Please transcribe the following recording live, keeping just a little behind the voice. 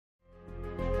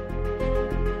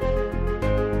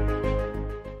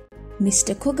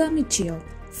Mr. Koga Michio,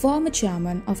 former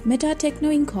chairman of Meta Techno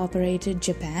Incorporated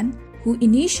Japan, who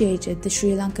initiated the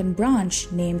Sri Lankan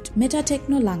branch named Meta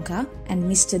Techno LANKA, and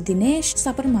Mr. Dinesh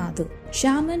Saparamadu,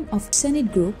 chairman of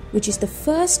Zenith Group, which is the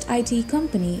first IT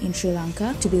company in Sri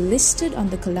Lanka to be listed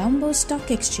on the Colombo Stock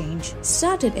Exchange,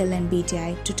 started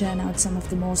LNBTI to turn out some of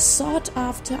the most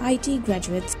sought-after IT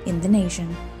graduates in the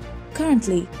nation.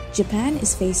 Currently, Japan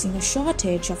is facing a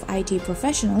shortage of IT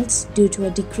professionals due to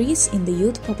a decrease in the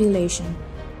youth population.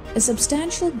 A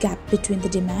substantial gap between the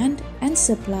demand and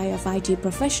supply of IT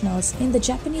professionals in the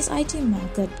Japanese IT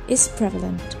market is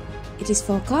prevalent. It is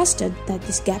forecasted that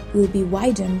this gap will be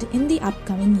widened in the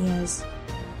upcoming years.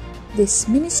 This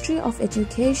Ministry of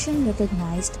Education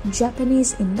recognized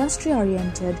Japanese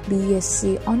industry-oriented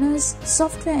BSc Honours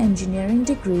Software Engineering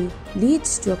degree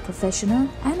leads to a professional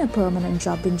and a permanent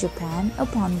job in Japan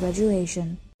upon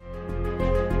graduation.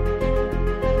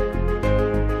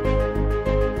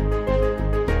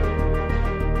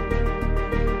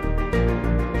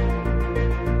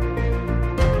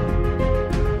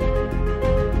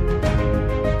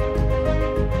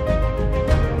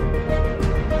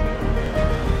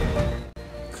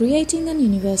 Creating an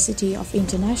university of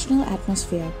international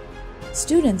atmosphere.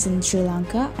 Students in Sri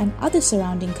Lanka and other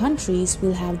surrounding countries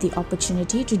will have the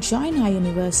opportunity to join our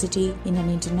university in an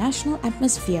international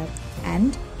atmosphere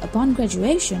and, upon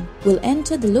graduation, will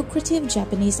enter the lucrative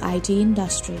Japanese IT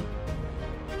industry.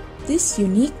 This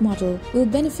unique model will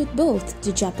benefit both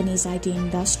the Japanese IT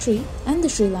industry and the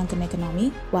Sri Lankan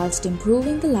economy whilst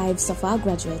improving the lives of our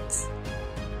graduates.